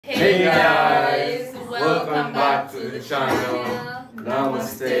Hey guys, welcome back to the channel.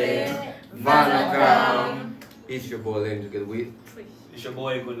 Namaste, Vanakam. It's your boy Len together with. It's your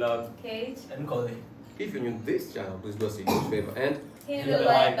boy Good Luck, Kate, and Coley. If you're new to this channel, please do us a huge favor and hit the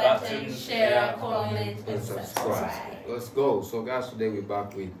like button, share, comment, and subscribe. Let's go. So guys, today we're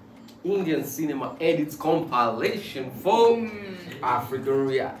back with Indian cinema edits compilation for African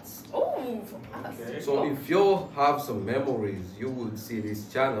reacts. Oh, Okay. So if you have some memories, you would see this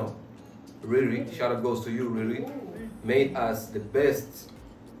channel. Riri, shout out goes to you, Riri. Made us the best.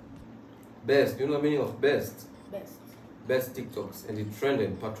 You know the meaning of best? Best TikToks, and it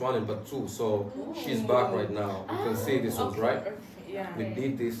trended part 1 and part 2. So she's back right now. You can see this was right. Yeah. We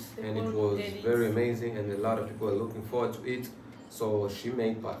did this and it was very amazing, and a lot of people are looking forward to it. So she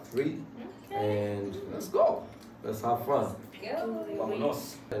made part 3, and let's go. Let's have fun.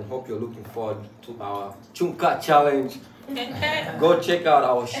 Vámonos. And hope you're looking forward to our Chumka challenge. Go check out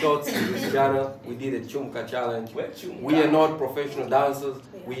our shorts in this channel. We did a Chumka challenge. We are not professional dancers.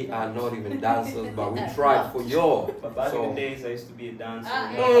 We are not even dancers, but we tried for you. But back in the days, I used to be a dancer.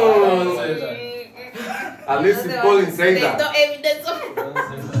 At least if Colin says that. No evidence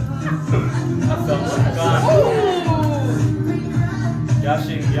of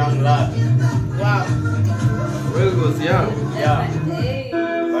Dashing young lad. wow. Will goes young. Yeah. Hey.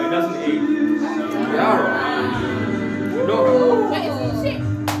 But he doesn't age. Yara. You know her. What is this?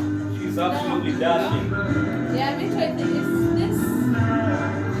 She's absolutely dashing. Yeah, I've been trying to this.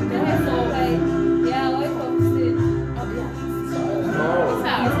 The hair so like, yeah, why focus it? Oh yeah.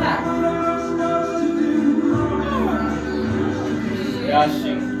 Oh.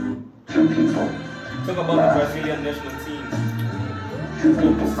 Dashing. Talk about the Brazilian national team.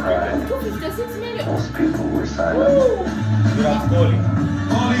 Orchestrated. 256 million. Most people were silent. Without calling.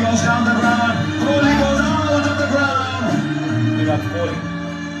 Holy goes down the ground. Holy goes out of the ground. Without calling.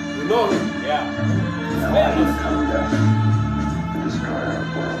 You know him. Yeah. Now will come death to destroy our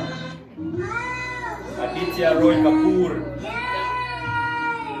worlds. Aditya Roy Kapoor.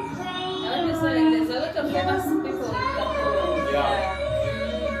 I was just like, there's a lot of famous people in Kapoor. Yeah.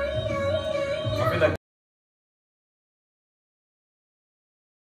 I feel like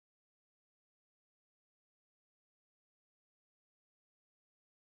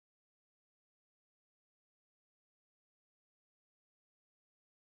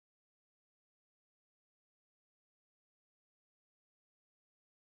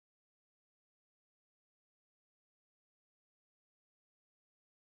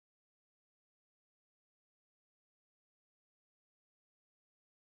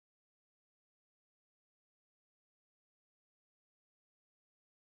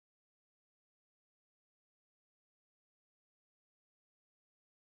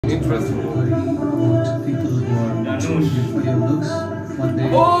Interesting. People who are Danush. for your looks, one day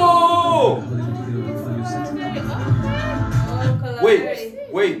Oh! Oh,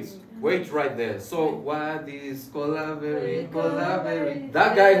 Wait right there. So what is Colaveri?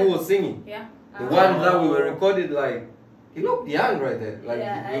 That guy who was singing, yeah. the one that we were recorded, like, he looked young right there. Like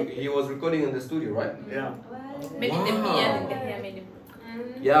Yeah, he was recording in the studio, right? yeah. Maybe the Wow. piano, maybe.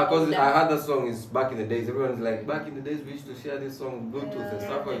 Yeah, because I heard that song is back in the days. Everyone's like, back in the days we used to share this song with Bluetooth and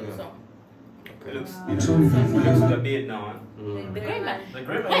stuff like that. It looks, You truly it looks like a beard now. Huh? Mm. The Grey Man. The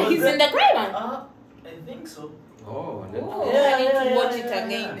Grey Man Yeah, was he's there? in the Grey Man. I think so. Oh, and then Oh, Yeah, I need to yeah, watch yeah, it yeah,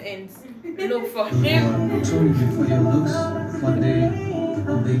 again and look for him. you truly for your looks, one day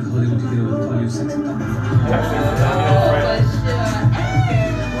a big Hollywood hero will call you sexy. Actually, it's a Oh, friend. for sure.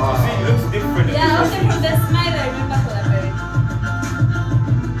 wow. See, it looks different. It Yeah, looks also from the smile, I remember Collaborate.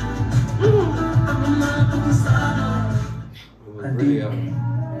 It was really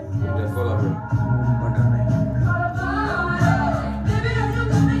with the collaborate. Butter mein.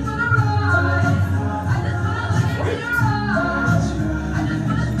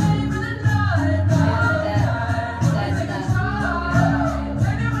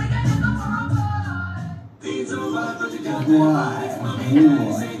 Boy,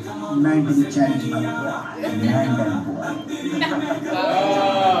 19 challenge my boy, 9 boy.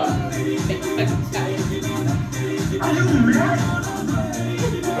 Ah, Are you mad?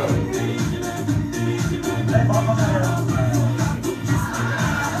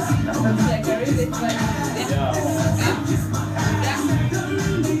 Like a really funny. yeah.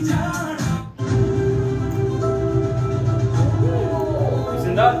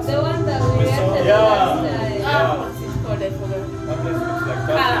 Isn't that? The one that we We saw- reacted yeah. last time. Yeah. What's it called? I forgot. That place looks like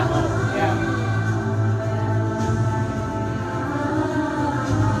Kala. that. Yeah.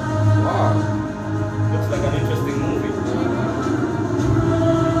 Wow. Looks like an interesting movie.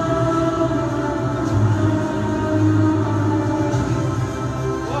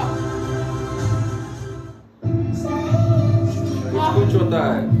 Wow.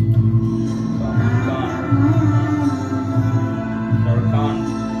 showtime.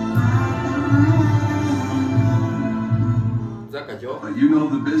 Zaka Joe. But you know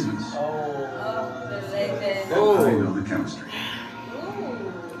the business. Oh, the legend. Oh. I know the chemistry.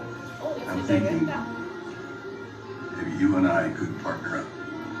 I'm thinking maybe you and I could partner up.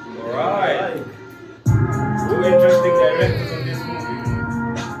 Alright. Two interesting directors on this movie.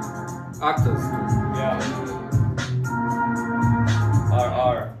 Actors. Yeah.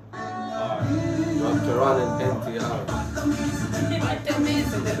 R. Teran and NTR.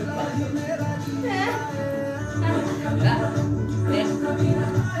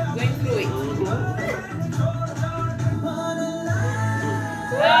 Going through it.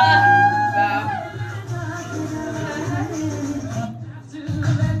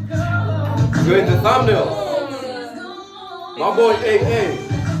 Going to thumbnail. My boy AA.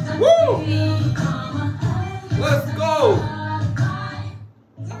 Woo! Let's go!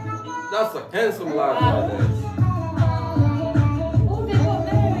 That's a handsome lad right there. Oh, they got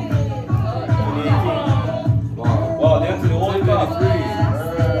married. Wow. Wow, they're to the World Cup.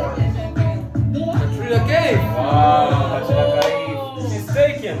 Katrina Cave. Wow, Katrina Kaif. She's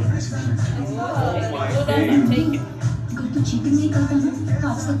taken. Oh my days. 이것도 지금 얘기하다는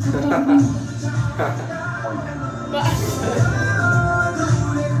아무것도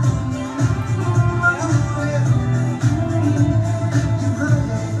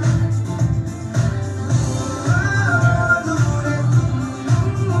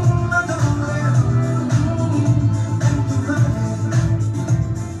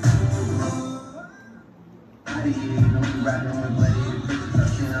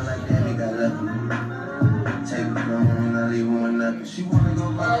She wanna go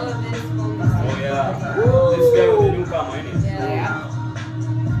Oh yeah. This guy with the newcomer, ain't it? Yeah.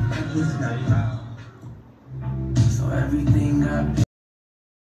 so everything I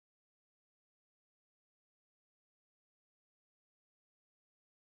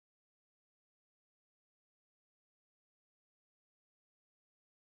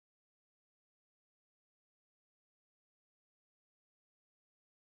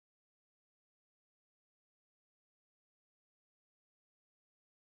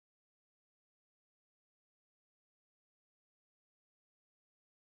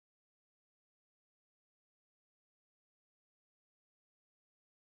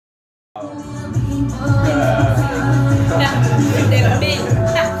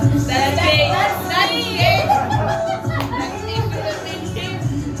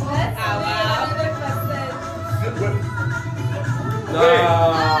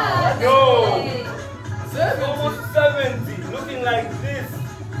She's almost 70, looking like this.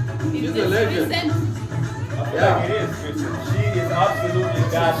 She's a legend. I feel like it is, Christian. She is absolutely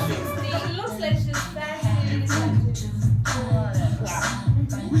dashing. It looks like she's fashion.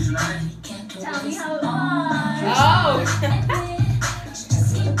 Tell me how long. Oh.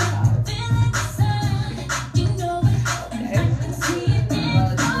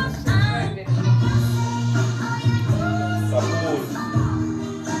 Suppose.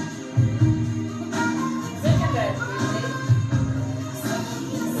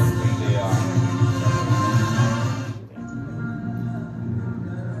 They are.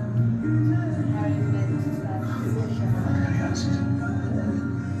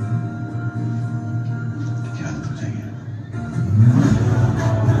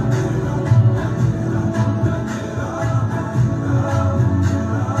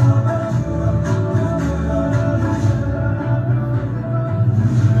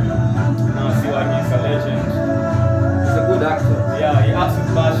 Now see why he's a legend. He's a good actor. Yeah, he acts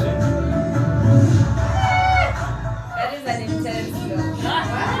with passion. That is an intense film.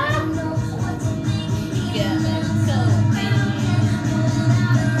 Yeah, man. So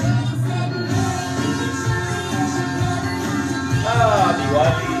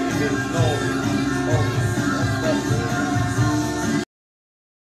Diwali is no.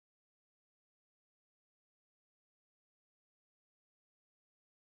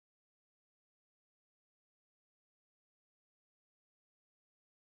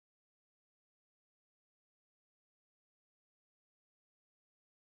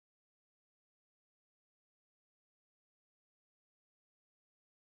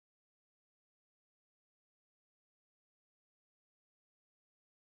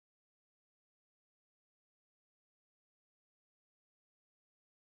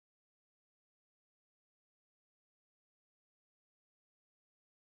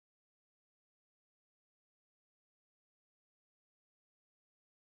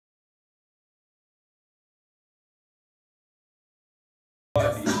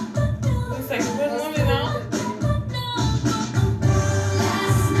 looks like a good movie now.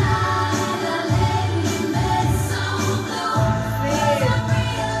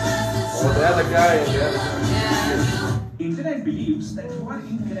 guy and the other guy. Yeah. Internet believes that you are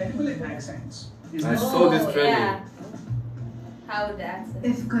incredible at accents. Is I that saw this trending. Yeah. How the accent?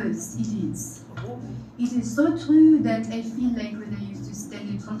 Of course, it is. It is so true that I feel like when I used to stand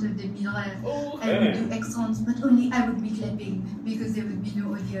in front of the mirror, I would do accents, but only I would be clapping because there would be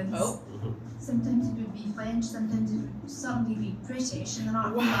no audience. Oh. Sometimes it would be French, sometimes it would suddenly be British, and then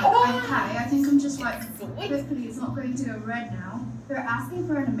I'd be like, okay, I think I'm just like, hopefully it's not going to go red now. They're asking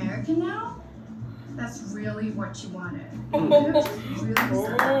for an American now? That's really what you wanted.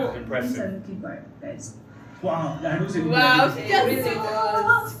 Really Impressive. good work, guys. wow, that was Wow, incredible. she really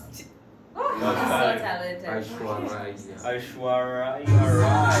was. She's so Nice. talented. Aishwarya Rai.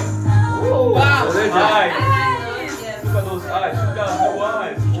 Oh, wow. Oh, they're Eyes. Yes. Look at those eyes. She got blue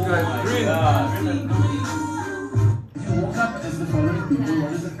eyes. Oh got my green. God. If you woke up as the following people,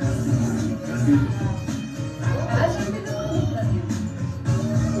 what is the That's beautiful.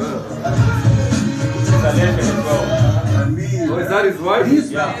 It's a legend as well. And me, Oh, is that his wife?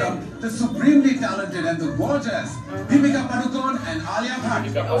 please Yeah. welcome the supremely talented and the gorgeous Deepika Padukone and Alia Bhatt.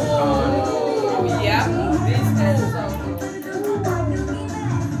 Oh, yeah. These two songs.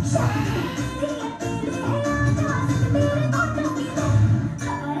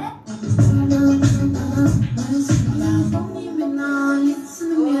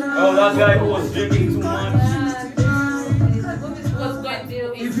 Oh, that guy who was drinking too much. This was going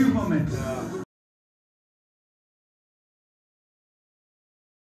to If you permit.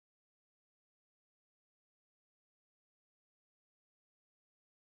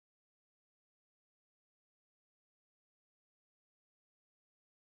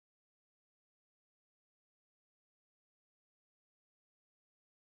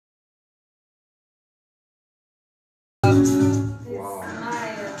 Wow.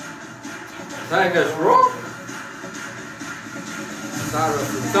 Tigers Rock. Sarah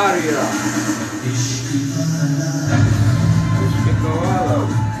Sutaria. Ishkikawala.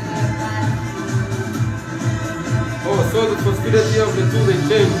 Oh, so the possibility of the two they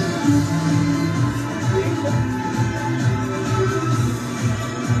changed.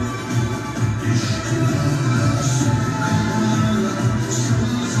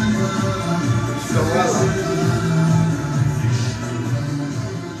 Ishkikawala.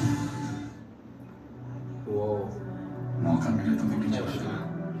 Wow. मौका मिले तो मैं पीछे हटूंगा।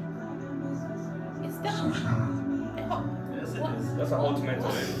 Is that? सोचना मत। Yes, it is. That's an ultimate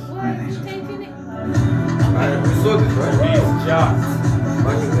talent. Why are you taking it? We saw this, right? He's jacked.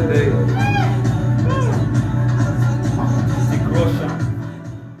 Back in the day. Stick Roshan.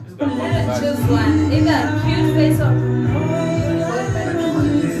 He's got Let's one choose one. He got a cute face on.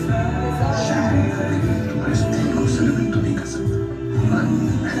 तुम्हारे state को celebrate तो नहीं कर सकता।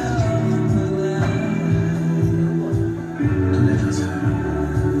 पर तो let us have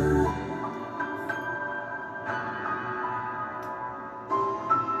it.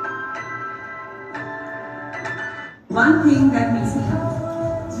 One thing that makes me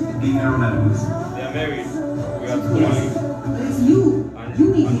happy Being around animals. They are married. We have two only. is you. And You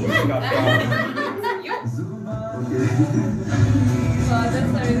make and it. we got found. Okay. Oh,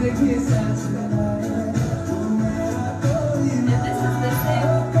 that's a really cute song. And this is the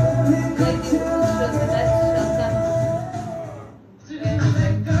same lady who shows the Dutch shelter.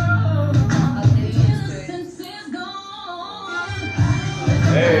 I'll take you to it.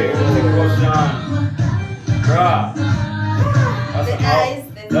 Hey, Stick Roshan. Bruh. That's The an eyes,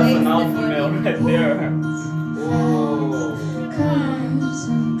 the that's face, an the alpha body. male right there. Oh.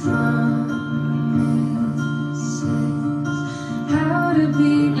 How to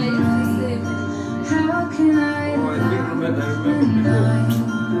be I used to say it. how can I Oh, I think I remember before.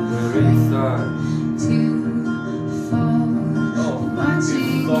 We're really sad. Oh,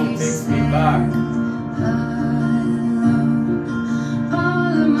 this song takes me back.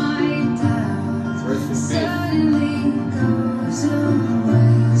 all of my doubts Rest in peace. suddenly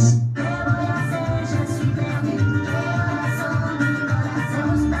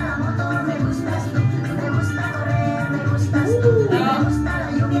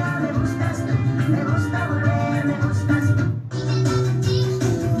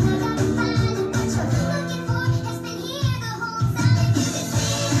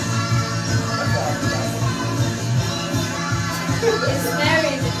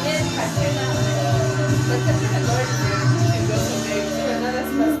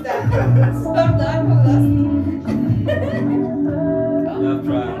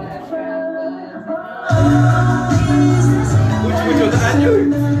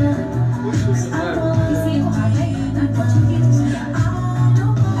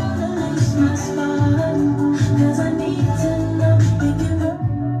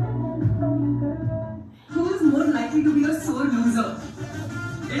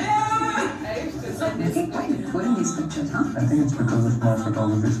these pictures, huh? I think it's because of my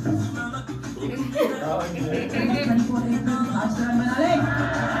photography skills.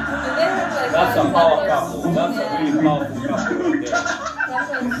 That's a power couple. That's a really powerful couple right there.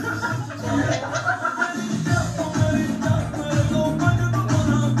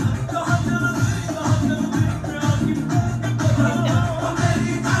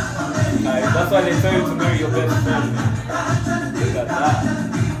 That's why they tell you to marry your best friend. Look at that.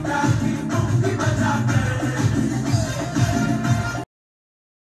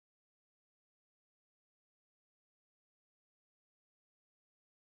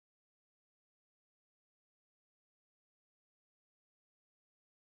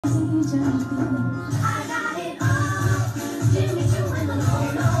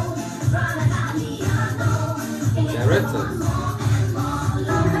 Directors.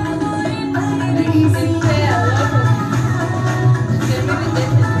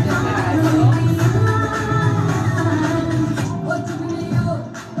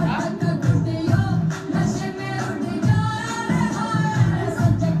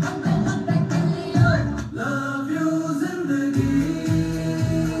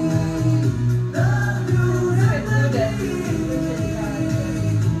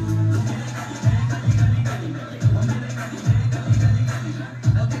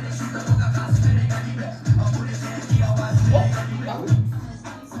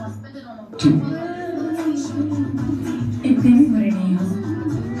 इतने भी बुरे नहीं हो।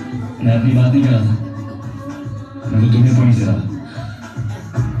 मैं अपनी बात नहीं कर रहा था, मैं तो तुम्हें पॉइंट दे रहा था।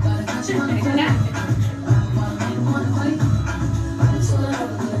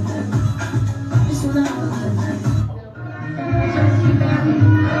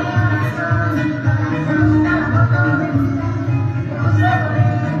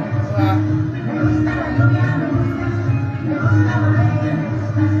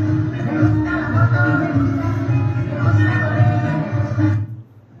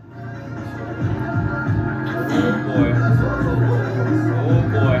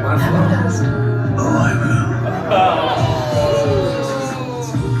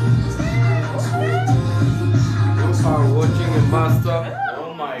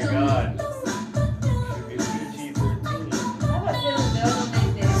 Oh my god.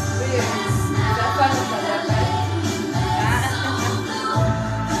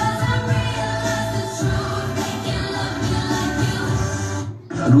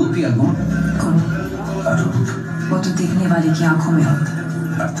 रूप या गुण? कौन? वो तो देखने वाले की आंखों में होता है।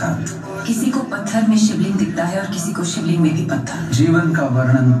 अर्थात किसी को पत्थर में शिवलिंग दिखता है और किसी को शिवलिंग में भी पत्थर। जीवन का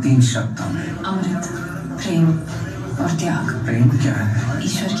वर्णन 3 शब्दों में। अमृत, प्रेम और त्याग। प्रेम क्या है?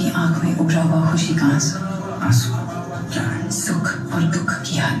 ईश्वर की आंख में उभरा हुआ खुशी का आंसू। आंसू क्या है? सुख और दुख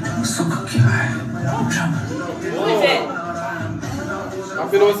की याद। सुख क्या है? भ्रम।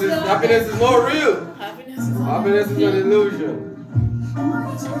 Happiness is not real. Happiness is an illusion.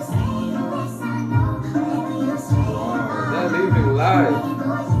 They're living life.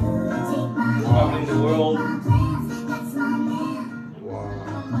 Traveling the world.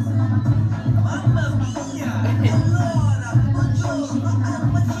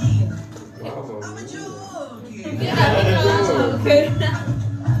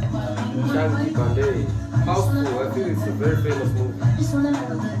 Shanti Pandey. Houseful. I feel it's a very famous movie.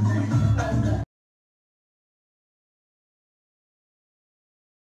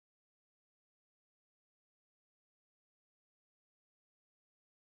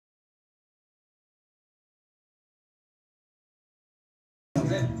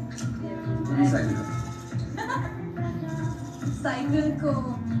 Cycle को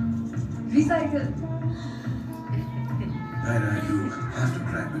recycle. You have to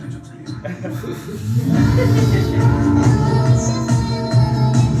crack with it, please.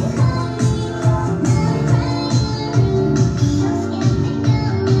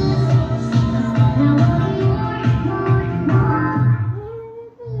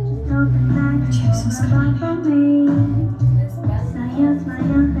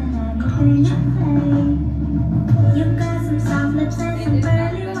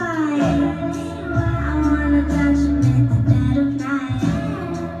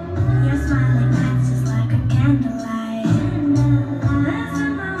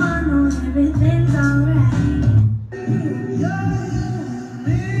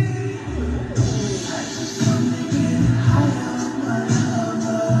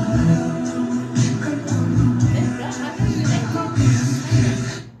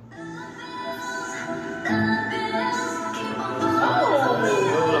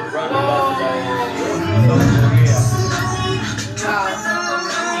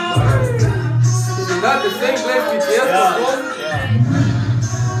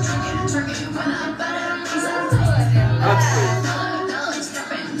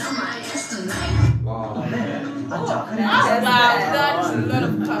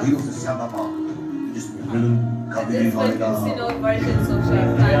 This one you see no versions of Shah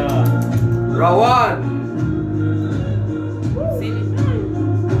Khan. Yeah. Rawan. See it?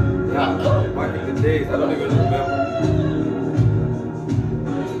 Yeah, back in the days, I don't even remember.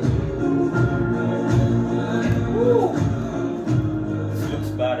 This looks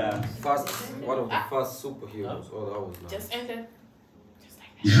badass. One of the first superheroes. Oh, that was nice. Just ended.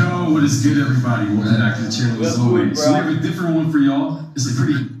 Yo, what is good, everybody? Welcome back to the channel as always. So we have a different one for y'all. It's a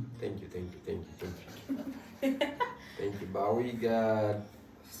pretty. Thank you. Thank you, but we got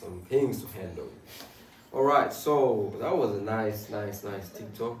some things to handle. Alright, so that was a nice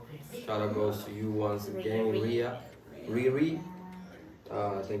TikTok. Shout out goes to you once again, Riri.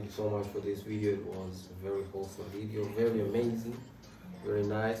 Thank you so much for this video. It was a very wholesome video, very amazing, very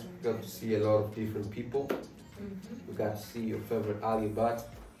nice. We got to see a lot of different people. We got to see your favorite Ali Bat.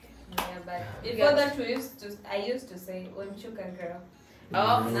 Yeah, but before that I used to say Onchuka girl.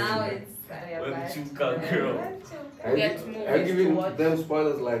 Oh, now it's Onchuka girl. Are you giving them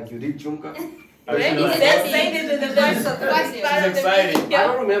spoilers like you did Chunka? Really? He said saying it to the voice of the video. She's excited. I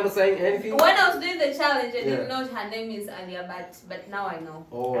don't remember saying anything. When I was doing the challenge, I didn't know her name is Alia but now I know.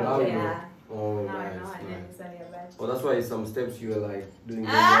 Oh, now you know. Yeah. Oh, Now I know nice. her name is Alia Bat. Well, that's why some steps you were like doing.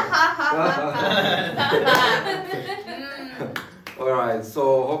 Alright,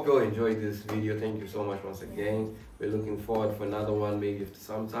 so hope you all enjoyed this video. Thank you so much once again. We're looking forward for another one, maybe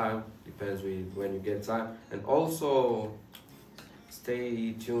sometime. Depends when you get time. And also,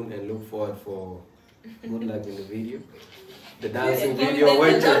 stay tuned and look forward for good luck in the video. The dancing video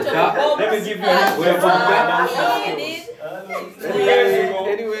went to the top. Let me give you a We're from that.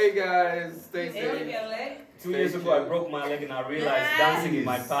 Anyway, guys, stay safe. 2 years ago, I broke my leg and I realized dancing is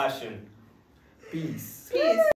my passion. Peace.